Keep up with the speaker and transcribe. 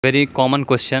Very common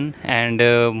question, and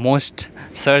most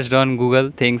searched on Google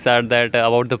things are that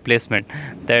about the placement,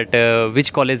 that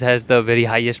which college has the very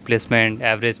highest placement,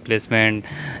 average placement,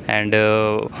 and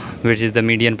which is the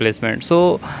median placement.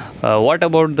 So what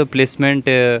about the placement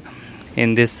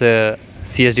in this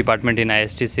CS department in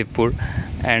IIST Shibpur,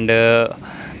 and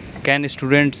can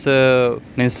students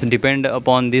means depend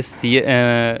upon this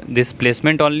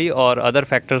placement only, or other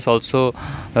factors also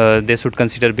they should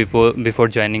consider before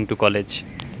joining to college?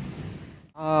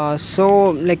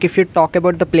 So like if you talk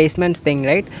about the placements thing,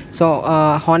 right? So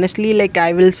honestly, like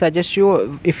I will suggest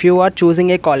you, if you are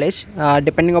choosing a college,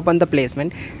 depending upon the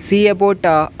placement, see about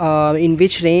in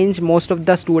which range most of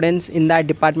the students in that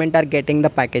department are getting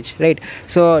the package, right?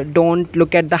 So don't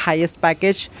look at the highest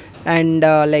package and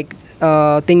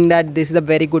think that this is a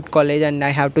very good college and I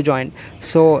have to join.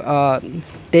 So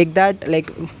take that,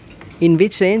 like in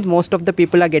which range most of the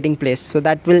people are getting placed, so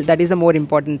that is the more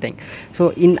important thing. So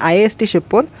in IIST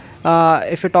Shibpur,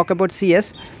 if you talk about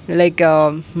CS, like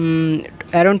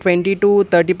around 20 to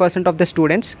 30% of the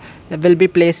students will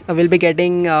be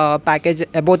getting package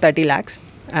above 30 lakhs.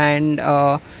 And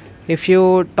if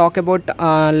you talk about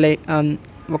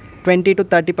 20 to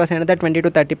 30%, that 20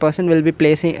 to 30%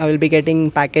 will be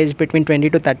getting package between 20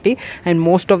 to 30, and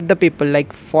most of the people,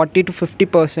 like 40 to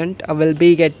 50%, will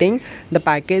be getting the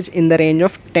package in the range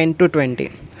of 10 to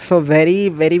 20. So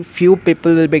very few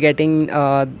people will be getting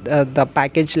the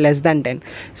package less than 10.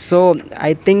 So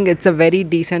I think it's a very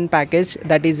decent package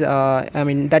that is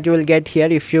that you will get here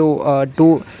if you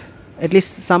do at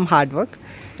least some hard work.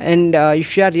 And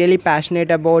if you are really passionate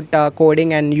about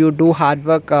coding and you do hard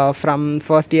work from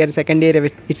first year, second year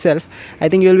itself, I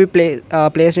think you will be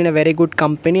placed in a very good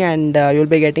company, and you will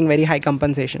be getting very high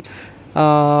compensation.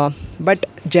 But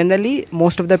generally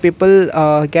most of the people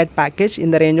get package in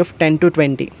the range of 10 to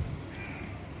 20.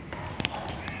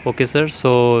 Okay, sir.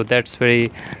 So that's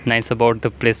very nice about the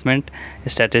placement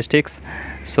statistics.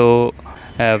 So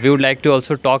we would like to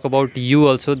also talk about you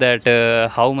also, that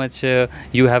how much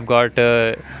you have got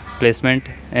placement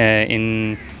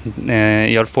in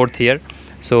your fourth year.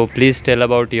 So please tell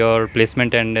about your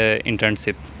placement and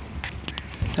internship.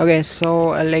 Okay,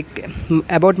 so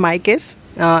about my case,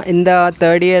 in the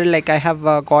third year, like I have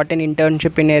got an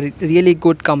internship in a really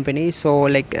good company. So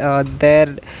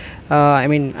there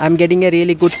I'm getting a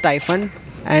really good stipend,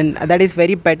 and that is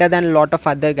very better than a lot of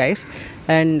other guys.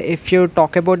 And if you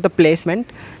talk about the placement,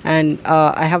 and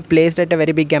I have placed at a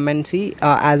very big MNC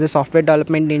as a software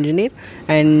development engineer,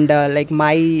 and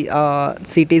my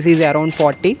CTC is around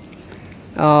 40,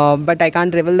 but I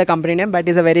can't reveal the company name, but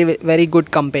it's a very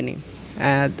good company.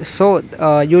 So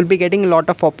you'll be getting a lot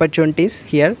of opportunities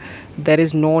here. There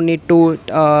is no need to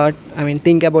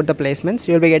think about the placements.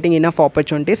 You'll be getting enough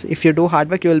opportunities. If you do hard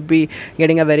work, you'll be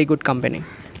getting a very good company.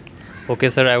 Okay,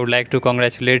 sir, I would like to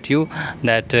congratulate you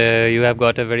that you have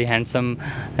got a very handsome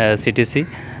CTC.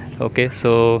 Okay,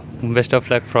 so best of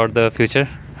luck for the future.